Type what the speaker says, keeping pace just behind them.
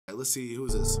right, let's see,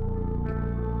 who's this?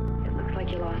 It looks like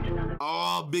you lost another.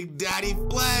 Oh, Big Daddy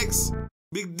Flex.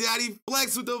 Big Daddy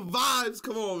Flex with the vibes.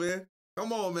 Come on, man.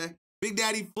 Come on, man. Big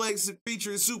Daddy Flex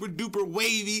featuring Super Duper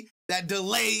Wavy. That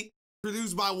delay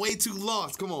produced by Way Too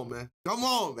Lost. Come on, man. Come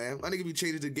on, man. I think we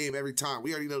changes the game every time.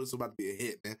 We already know this is about to be a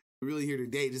hit, man. We're really here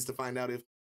today just to find out if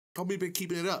Kobe been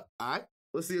keeping it up. All right?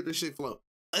 Let's see if this shit flow.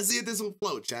 Let's see if this will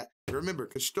flow, chat. And remember,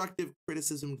 constructive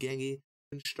criticism, gangy.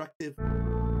 Constructive.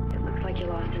 It looks like you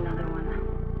lost another one.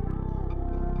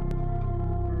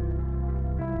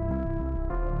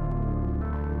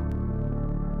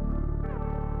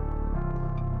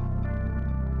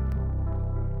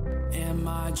 Am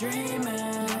I dreaming?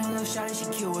 Little shawty, she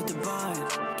cute with the bun.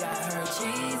 Got her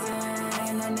cheesing.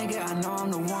 And that nigga, I know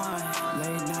I'm the one.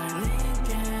 Late night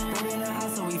Lincoln. Put in the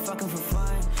house, so we fucking for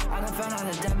fun. I done found out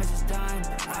the damage is done.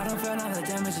 I done found out the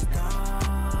damage is done.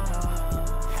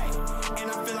 Hey,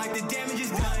 and I feel like the damage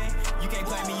is done. You can't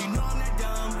blame me, you know I'm not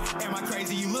dumb. Am I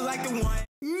crazy? You look like the one.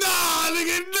 Nah,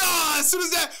 nigga, nah. As soon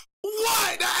as that,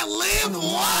 what? That live,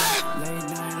 what? Late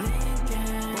night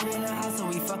Lincoln. Put in the house, so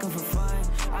we fucking for fun.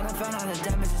 I done found out the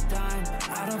damage is done.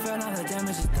 I done found out the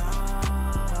damage is done.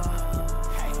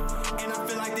 Hey, and I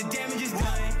feel like the damage is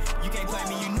done. You can't blame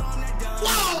me, you know I'm not dumb.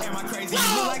 Whoa. Am I crazy? Whoa.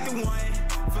 You look like the one.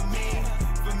 For me,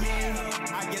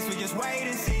 I guess we just wait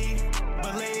and see.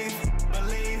 Believe,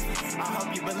 I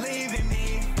hope you believe in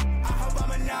me. I hope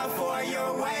I'm enough for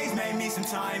your ways. Make me some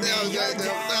time in your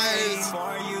days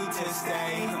for you to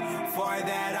stay. For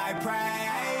that I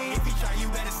pray. If you try, you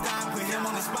better stop. Put him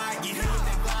on the spot. Get hit with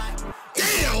that block.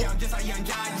 Damn! Just like young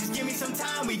John, just give me some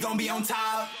time. We gon' be on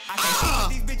top. I can't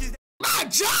these bitches. Nah,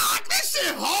 Jock, this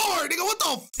shit hard, nigga. What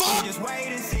the fuck? Just wait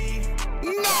and see.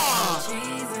 Nah.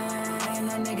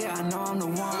 Nigga, I know I'm the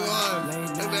one.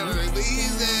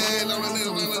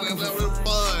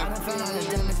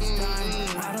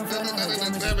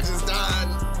 Damage is done.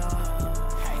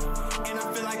 And I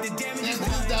feel like the damage is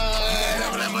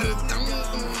done.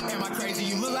 Am I crazy?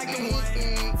 You look like the one.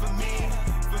 For me,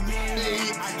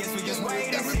 I guess we just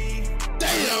wait and see.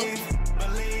 Damn.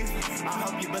 Believe, I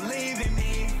hope you believe in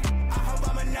me. I hope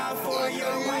I'm enough for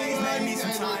your ways. Make me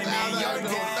some time in your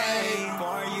day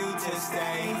for you to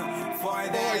stay. For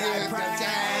that I pray.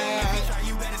 If you try,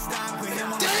 you better stop. Put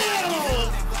him on the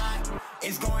block.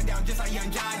 It's going down just like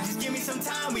young John. Just give me some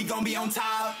time, we gon' be on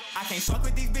top. I can't fuck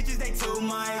with these bitches, they too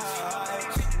much.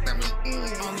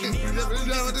 Only me and my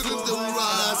bitches too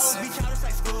much. Be childish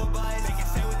like school boys. They can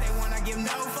say what they want, I give no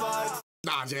fucks.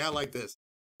 Nah, Jay, I like this.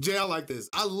 Jay, I like this.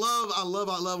 I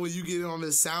love when you get on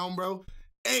this sound, bro.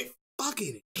 It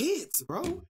fucking hits,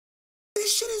 bro.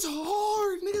 This shit is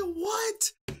hard, nigga.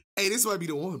 What? Hey, this might be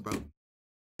the one, bro.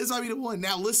 This might be the one.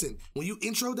 Now, listen, when you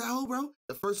intro that hoe, bro,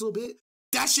 the first little bit,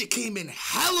 that shit came in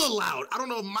hella loud. I don't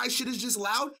know if my shit is just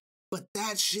loud, but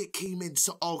that shit came in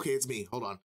so... Okay, it's me. Hold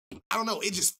on. I don't know.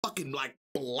 It just fucking, like,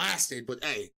 blasted. But,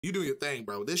 hey, you do your thing,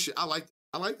 bro. This shit, I like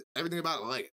everything about it. I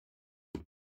like it.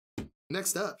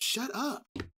 Next up, shut up.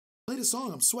 Play the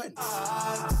song. I'm sweating.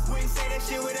 Wouldn't say that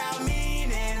shit without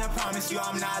meaning. I promise you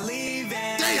I'm not leaving.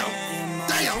 Damn.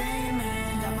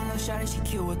 Got my little shawty, she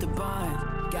cute with the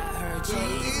bun. Got her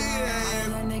cheese.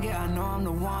 That nigga, I know I'm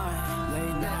the one.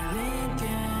 Late night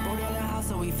Lincoln. Both in the house,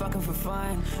 so we fucking for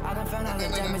fun. I done found out the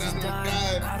damage is done.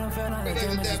 I done found out the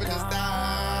damage is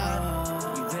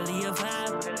done. You really a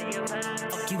vibe.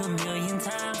 Fuck you a million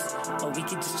times. Or we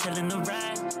could just chill in the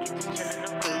ride.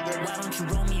 Why don't you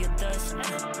roll me a dust?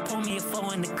 Pour me a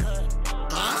 4 in the cup.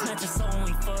 It's not just so when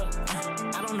we fuck.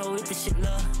 I don't know if this shit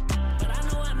love. But I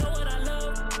know what I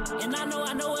love. And I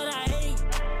know what I hate.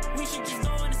 We should just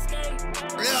go and escape.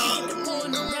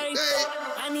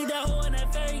 I need that hoe in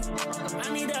that face. I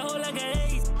need that hoe like an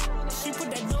ace. She put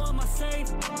that door in my safe.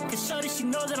 Cause shorty, she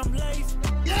knows that I'm late.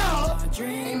 Yeah. I'm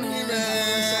dreaming.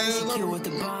 She cute with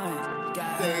the bun.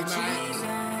 Got her cheese. I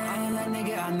ain't that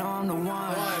nigga, I know I'm the one.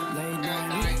 Late night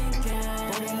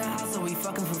weekend. Both in the house, so we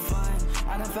fucking for fun.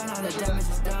 I done found out the damage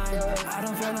is done. I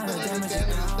done found out the damage is done.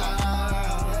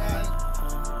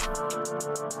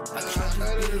 I can't just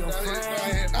be your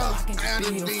friend. I can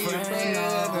just be your friend.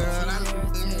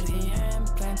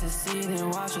 Plant a seed and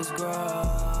watch us grow.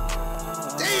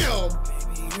 Damn.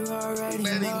 Baby, you already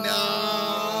know.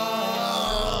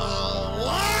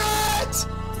 What?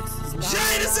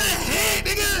 Jay, this is a hit,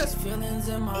 nigga. Feelings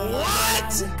in my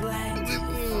what?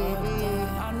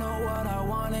 I know what I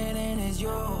wanted and it's you.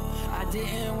 I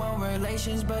didn't want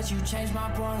relations, but you changed my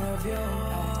point of view.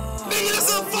 Nigga, this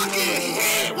a fucking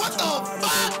hit! What the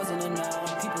fuck?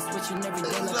 People switching every day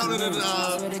like I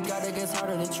swear to God, it gets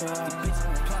harder to try. Bitch,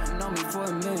 plotting on me for a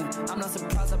minute. I'm not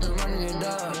surprised I've been running it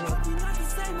up. You not the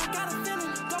same, I got a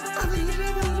feeling. Go back to the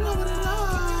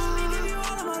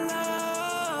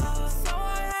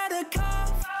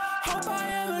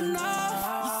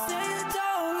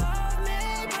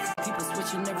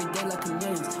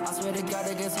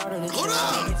part of the Hold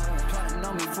up. Plotting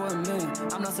on me for a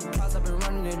minute. I'm not surprised I've been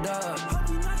running it up. Hope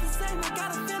you not the same, I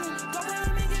got a feeling. Don't play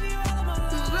with me, give you all of my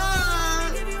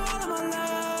love. Give you all of my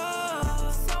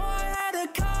love. So I had to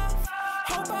cough.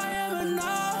 Hope I am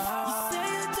enough. You say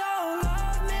you don't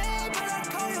love me, but I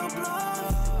call your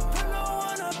bluff. Put no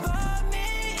one above me,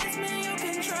 it's me you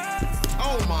can trust.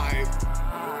 Oh my.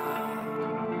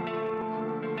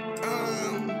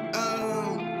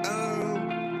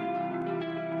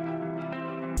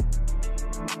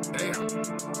 Damn.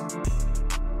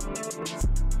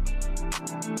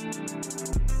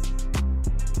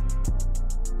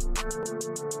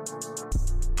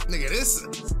 Nigga, this,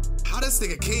 how this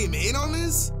nigga came in on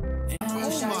this?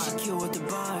 Oh my. She cute with the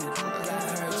bun. Got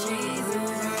her cheese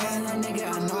and that nigga,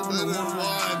 I know I'm the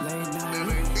one. Late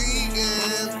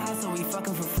night, so we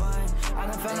fucking for fun. I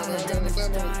done felt like the damage is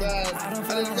done. I didn't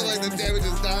feel like the damage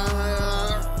is done.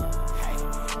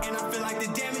 And I feel like the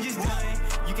damage is done.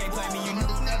 You can't blame me, you know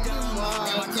I'm not done.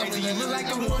 Am I crazy? You look like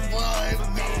I'm one.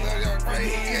 I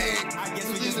guess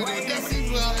we just wait and see.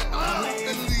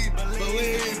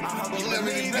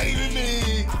 Believe, baby me.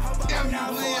 I'm not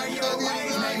for your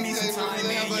ways. Make me some time in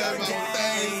your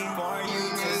day. For you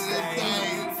to stay.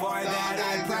 For that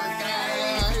I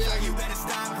pray. You better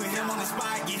stop, put him on the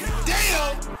spot.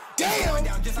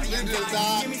 Damn! Just like young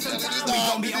guys. Give me some time, we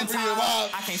gon' be on top.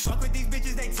 I can't fuck with these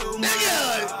bitches, they too much.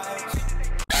 Nigga!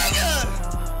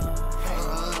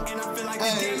 And I feel like the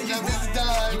damage is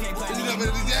done. You can't play me. You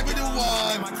never the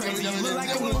one. Am I crazy? You look like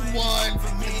the a one.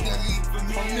 For me.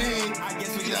 I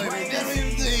guess we just wait and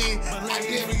see. I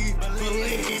can't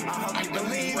believe. I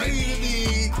believe in me.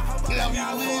 Get out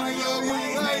your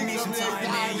ways. Make me some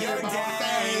time in your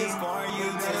days. For you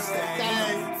to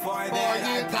stay. For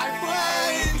that I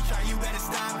pray. You better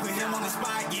stop, put him on the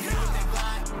spot. Get hit with that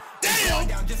block. Damn!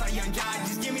 Down just like young guys.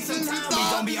 Just give me some time. We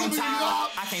gon' be on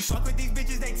top. I can't fuck with these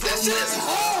bitches. They too This shit is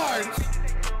hard.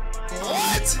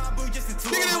 What?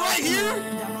 Nigga, they right here?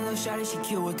 That little shawty, she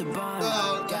cute with the bun.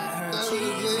 Got her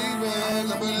cheese.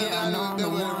 I know I'm the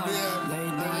one.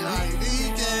 Late night.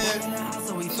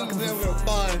 So we fucking for Fun.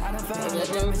 fun. I don't feel like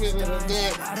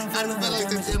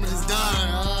the damage is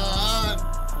done.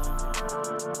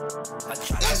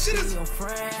 That shit is. Your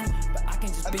friend, but I can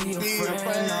just be your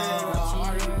friend.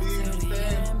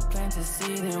 Plant the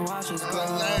seed and watch us grow.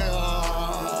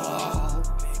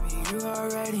 Baby, you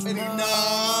already know.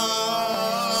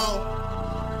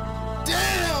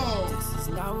 Damn! This is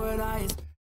not what I.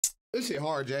 This shit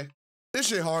hard, Jay. This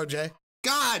shit hard, Jay.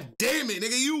 God damn it,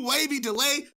 nigga. You wavy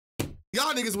delay.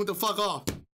 Y'all niggas went the fuck off.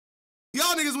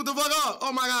 Y'all niggas went the fuck off.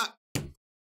 Oh my God.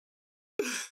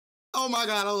 Oh my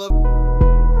God, I love